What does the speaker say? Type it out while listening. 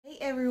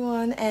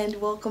everyone, and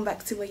welcome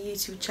back to my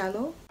YouTube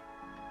channel.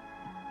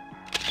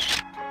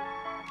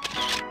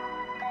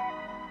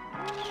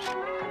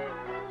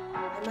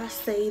 I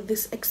must say,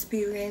 this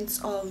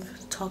experience of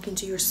talking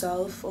to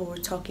yourself or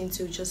talking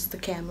to just the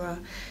camera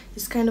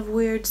is kind of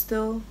weird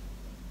still,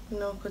 you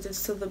know, because it's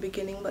still the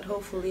beginning, but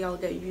hopefully I'll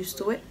get used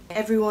to it.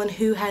 Everyone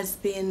who has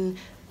been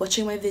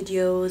watching my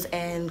videos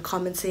and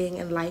commenting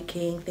and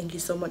liking, thank you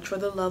so much for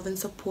the love and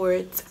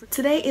support.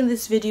 Today in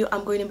this video,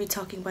 I'm going to be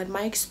talking about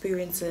my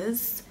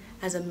experiences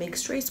as a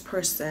mixed race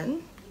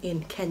person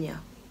in Kenya.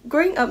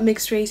 Growing up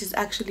mixed race is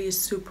actually a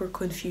super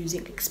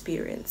confusing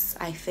experience,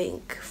 I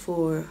think,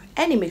 for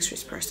any mixed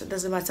race person.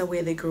 Doesn't matter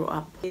where they grow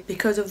up,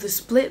 because of the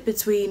split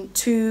between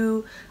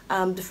two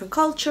different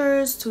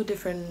cultures, two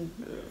different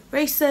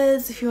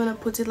races, if you want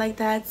to put it like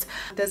that.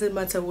 Doesn't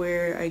matter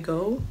where I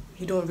go,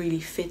 you don't really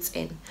fit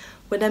in.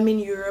 When I'm in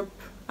Europe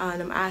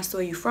and I'm asked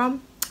where you're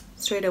from,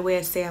 straight away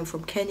I say I'm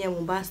from Kenya,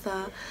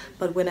 Mombasa.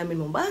 But when I'm in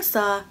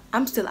Mombasa,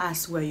 I'm still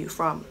asked where you're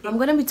from. I'm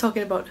going to be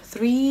talking about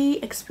 3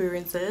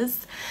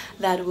 experiences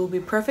that will be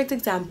perfect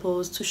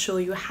examples to show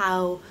you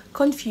how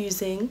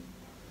confusing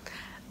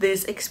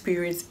this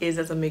experience is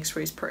as a mixed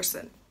race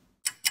person.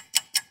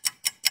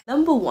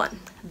 Number 1,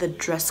 the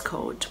dress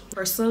code.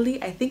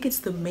 Personally, I think it's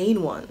the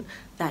main one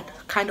that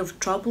kind of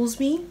troubles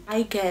me.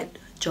 I get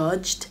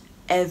judged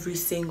every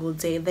single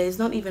day. There's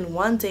not even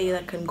one day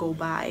that can go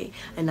by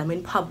and I'm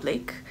in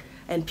public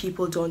and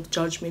people don't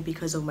judge me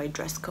because of my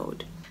dress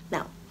code.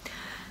 Now,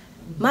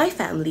 my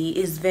family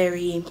is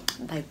very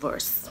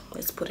diverse,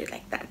 let's put it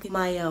like that.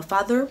 My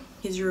father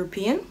is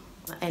European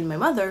and my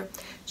mother,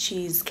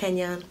 she's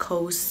Kenyan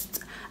coast,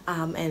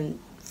 and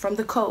from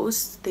the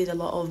coast there's a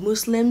lot of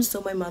Muslims,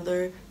 so my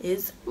mother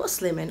is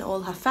Muslim and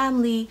all her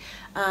family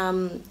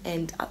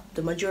and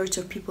the majority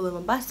of people in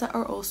Mombasa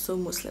are also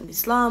Muslim.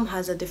 Islam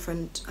has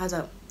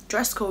a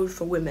dress code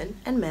for women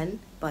and men,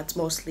 but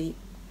mostly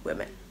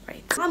women,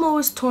 right? I'm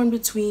always torn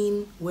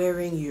between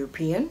wearing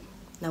European.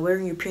 Now,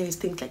 wearing European is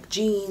things like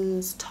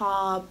jeans,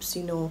 tops,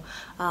 you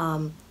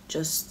know,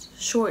 just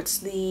short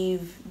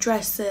sleeve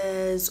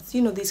dresses,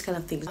 you know, these kind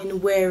of things.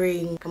 And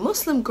wearing a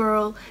Muslim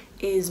girl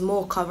is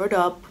more covered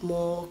up,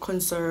 more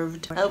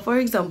conserved. For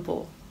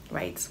example,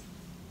 right,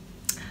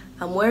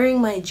 I'm wearing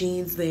my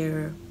jeans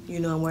there, you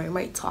know, I'm wearing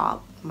my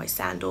top, my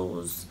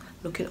sandals,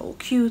 looking all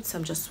cute.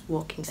 I'm just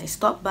walking. I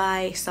stop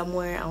by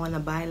somewhere, I want to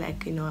buy,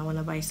 like, you know, I want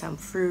to buy some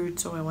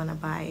fruits or I want to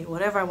buy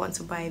whatever I want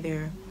to buy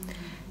there,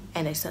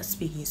 and I start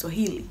speaking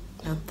Swahili.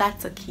 Now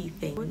that's a key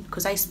thing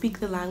because I speak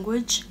the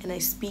language and I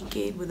speak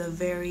it with a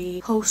very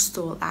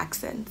coastal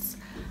accent.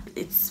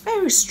 It's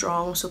very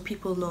strong, so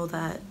people know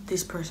that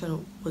this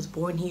person was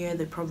born here,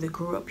 they probably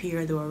grew up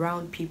here, they were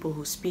around people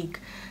who speak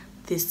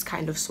this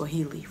kind of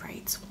Swahili,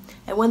 right?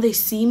 And when they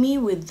see me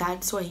with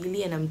that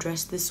Swahili and I'm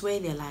dressed this way,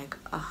 they're like,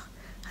 ah,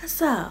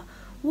 Asa,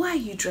 why are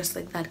you dressed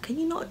like that? Can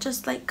you not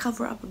just like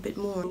cover up a bit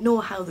more? You know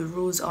how the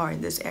rules are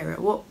in this area.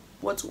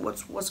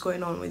 What's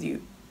going on with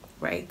you,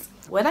 right?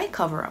 When I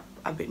cover up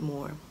a bit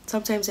more,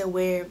 sometimes I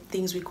wear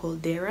things we call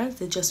deras.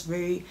 They're just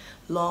very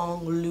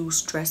long,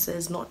 loose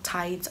dresses, not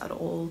tight at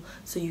all,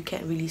 so you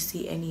can't really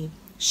see any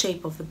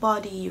shape of the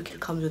body. You can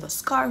come with a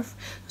scarf.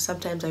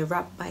 Sometimes I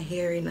wrap my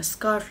hair in a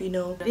scarf, you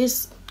know. It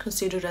is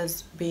considered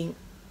as being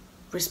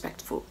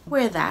respectful.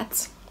 Wear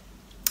that.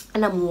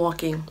 And I'm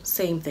walking,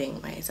 same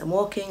thing, right? I'm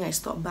walking, I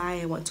stop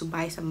by, I want to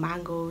buy some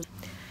mangoes,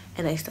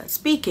 and I start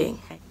speaking.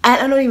 And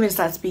I don't even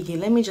start speaking,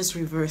 let me just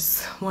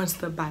reverse one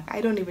step back.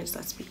 I don't even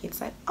start speaking. It's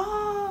like,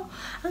 oh,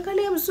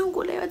 angalia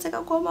mzungu leo,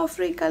 taka kwa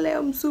Afrika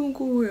leo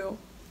mzungu huyo.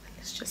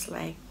 It's just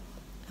like,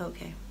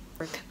 okay.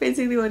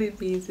 Basically what it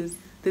means is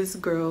this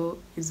girl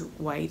is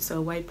white, so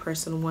a white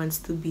person wants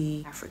to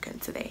be African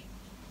today.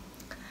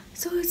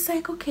 So it's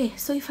like, okay,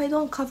 so if I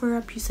don't cover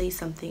up, you say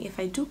something. If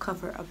I do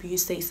cover up, you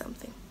say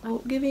something.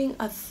 Well, giving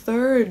a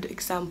third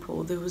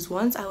example, there was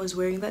once I was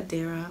wearing that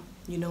dera,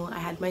 you know, I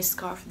had my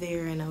scarf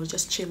there and I was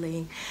just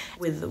chilling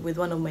with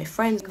one of my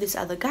friends. This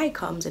other guy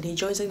comes and he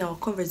joins in our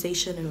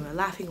conversation and we're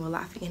laughing,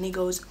 and he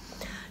goes,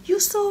 you're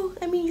so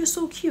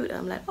cute. And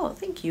I'm like, oh,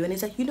 thank you. And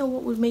he's like, you know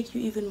what would make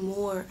you even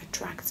more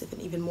attractive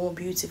and even more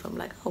beautiful? I'm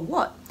like, oh,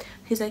 what?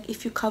 He's like,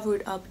 if you cover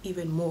it up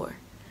even more.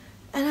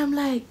 And I'm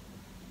like,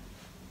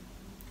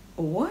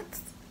 what?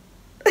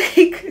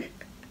 Like,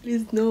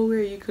 there's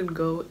nowhere you can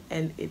go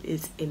and it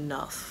is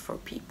enough for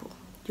people.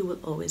 You will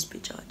always be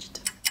judged.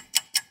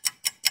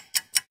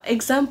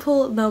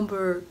 Example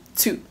number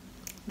 2.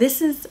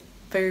 This is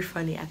very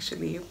funny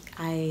actually.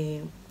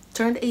 I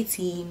turned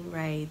 18,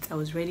 right? I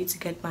was ready to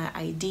get my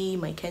ID,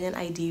 my Kenyan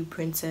ID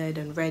printed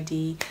and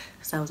ready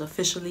because I was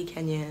officially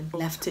Kenyan.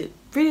 Left it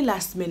really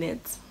last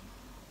minute.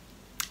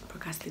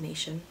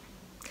 Procrastination.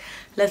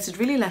 Left it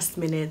really last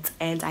minute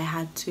and I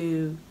had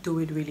to do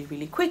it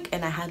really quick,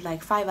 and I had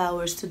like 5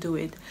 hours to do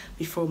it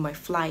before my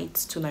flight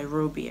to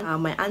Nairobi.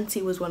 My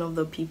auntie was one of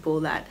the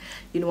people that,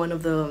 you know, one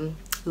of the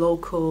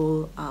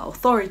local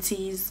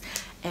authorities,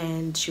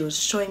 and she was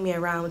showing me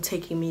around,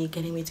 taking me,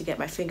 getting me to get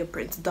my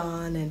fingerprints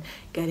done, and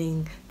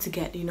getting to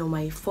get, you know,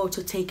 my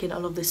photo taken,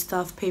 all of this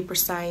stuff, paper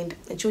signed,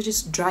 and she was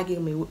just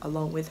dragging me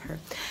along with her.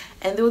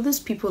 And there were these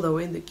people that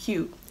were in the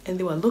queue, and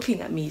they were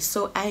looking at me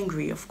so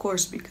angry, of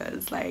course,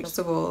 because, like, first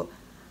of all,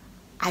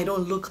 I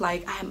don't look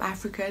like I'm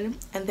African,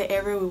 and the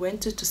area we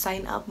went to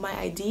sign up my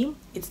ID,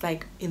 it's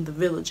like in the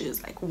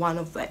villages, like one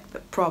of like the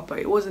proper,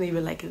 it wasn't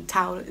even like in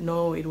town,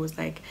 no, it was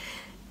like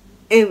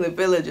in the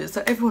villages.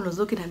 So everyone was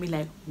looking at me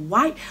like,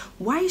 why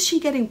is she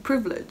getting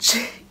privilege?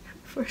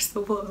 First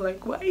of all,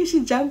 like, why is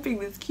she jumping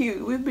this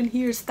queue? We've been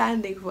here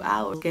standing for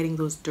hours, getting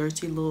those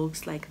dirty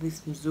looks like this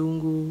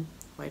Mzungu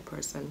white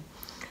person.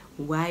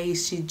 Why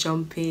is she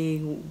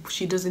jumping?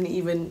 She doesn't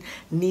even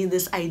need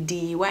this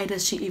ID. Why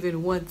does she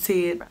even want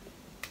it?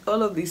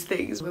 All of these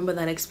things. Remember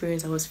that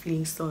experience? I was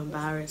feeling so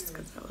embarrassed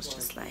because I was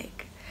just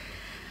like,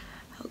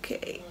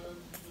 okay.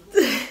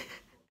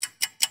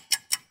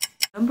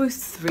 Number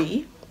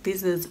 3,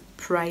 this is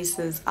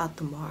prices at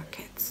the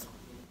markets.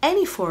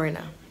 Any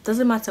foreigner,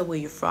 doesn't matter where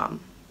you're from,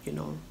 you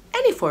know,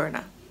 any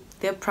foreigner,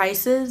 their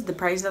prices, the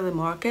prices of the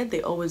market,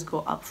 they always go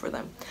up for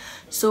them.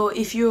 So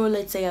if you're,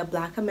 let's say, a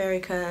Black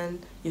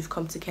American, you've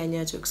come to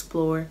Kenya to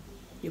explore,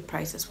 your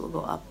prices will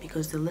go up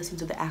because they'll listen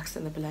to the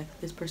accent, they'll be like,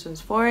 this person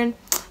is foreign,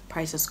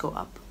 prices go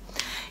up.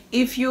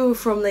 If you're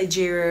from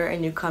Nigeria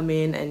and you come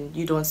in and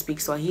you don't speak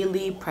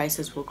Swahili,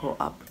 prices will go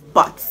up.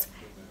 But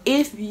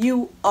if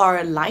you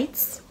are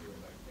light,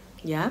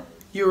 yeah,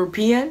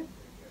 European,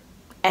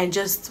 and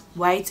just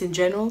white in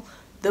general,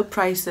 the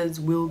prices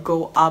will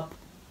go up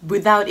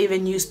without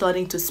even you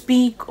starting to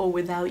speak, or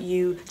without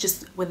you,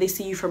 just when they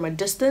see you from a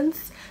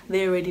distance,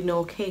 they already know,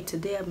 okay,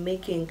 today I'm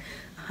making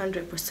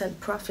 100%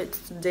 profit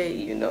today,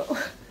 you know.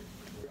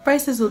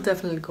 Prices will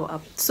definitely go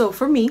up. So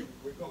for me,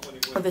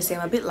 obviously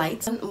I'm a bit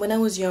light. When I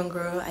was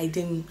younger, I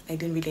didn't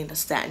really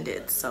understand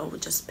it, so I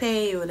would just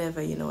pay or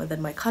whatever, you know. And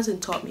then my cousin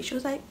taught me. She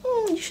was like,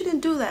 you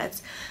shouldn't do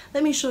that,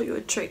 let me show you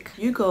a trick.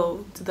 You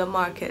go to the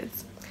market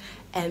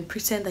and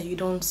pretend that you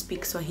don't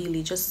speak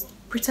Swahili. Just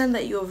pretend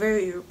that you're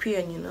very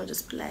European, you know.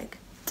 Just be like,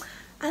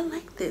 I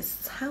like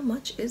this, how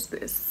much is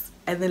this?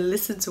 And then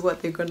listen to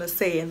what they're gonna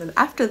say, and then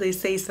after they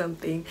say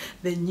something,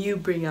 then you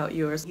bring out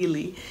your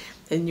Swahili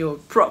and your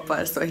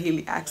proper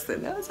Swahili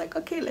accent. I was like,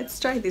 okay, let's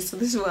try this. So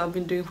this is what I've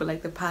been doing for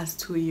like the past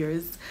 2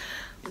 years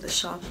with the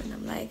shop, and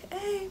I'm like,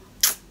 hey,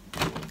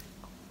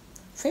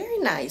 very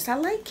nice, I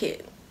like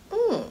it.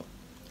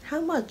 How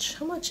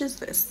much is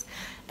this?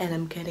 And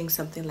I'm getting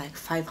something like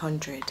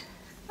 500.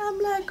 I'm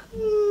like,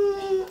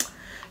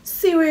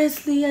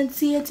 seriously,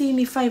 Auntie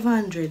Atini,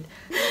 500?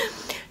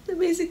 So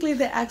basically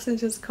the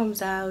accent just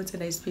comes out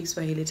and I speak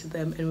Swahili to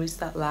them, and we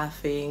start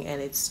laughing, and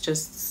it's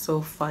just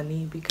so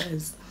funny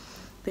because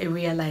they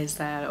realize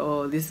that,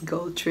 oh, this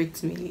girl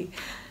tricked me.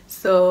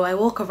 So I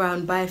walk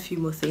around, buy a few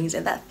more things,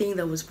 and that thing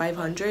that was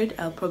 500,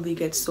 I'll probably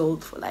get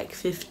sold for like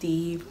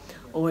 50,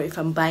 or if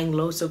I'm buying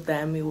loads of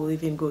them, it will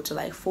even go to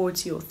like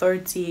 40 or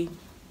 30,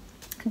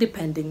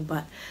 depending.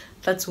 But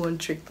that's one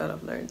trick that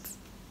I've learned.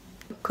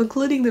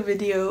 Concluding the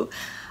video,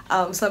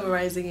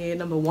 summarizing it,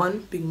 number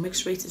 1, being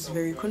mixed race is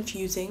very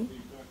confusing.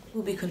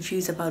 You'll be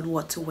confused about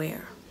what to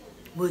wear.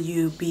 Will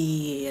you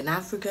be an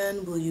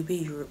African? Will you be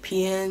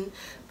European?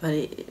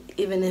 But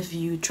even if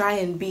you try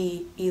and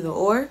be either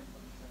or,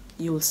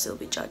 you will still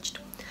be judged.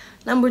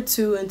 Number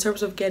 2, in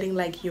terms of getting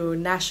like your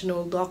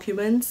national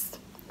documents,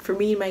 for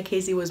me, in my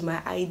case, it was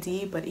my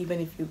ID, but even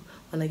if you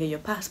want to get your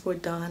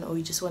passport done, or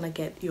you just want to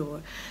get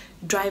your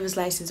driver's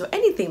license or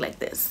anything like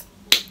this,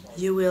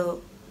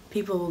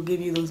 people will give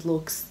you those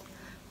looks.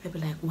 They'll be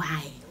like,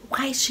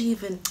 why is she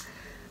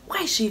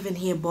even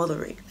here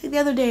bothering? Like the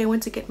other day I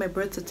went to get my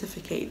birth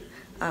certificate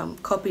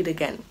copied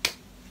again,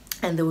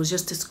 and there was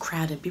just this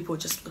crowd and people were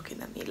just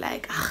looking at me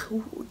like,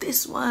 ooh,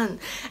 this one.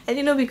 And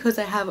you know, because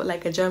I have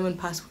like a German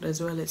passport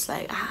as well, it's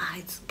like,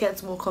 it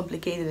gets more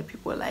complicated, and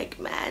people are like,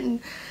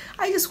 man,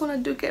 I just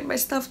want to get my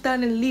stuff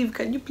done and leave,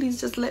 can you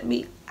please just let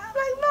me? I'm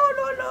like,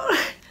 no.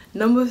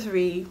 Number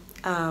 3,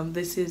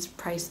 this is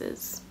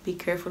prices. Be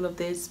careful of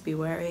this,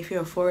 beware. If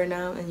you're a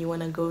foreigner and you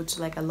want to go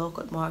to like a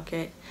local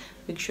market,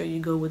 make sure you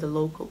go with a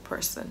local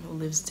person who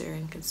lives there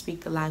and can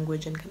speak the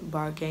language and can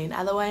bargain.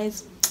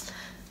 Otherwise,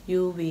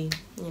 you'll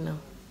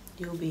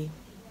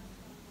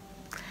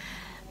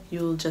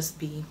just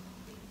be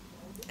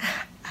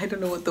I don't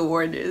know what the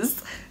word is.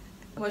 Thank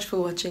you so much for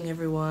watching,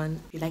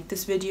 everyone. If you like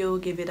this video,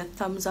 give it a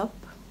thumbs up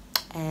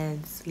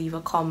and leave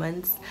a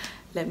comment.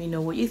 Let me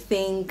know what you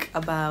think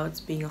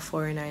about being a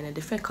foreigner in a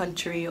different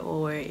country,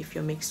 or if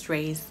you're mixed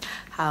race,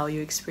 how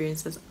your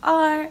experiences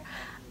are.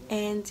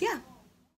 And yeah.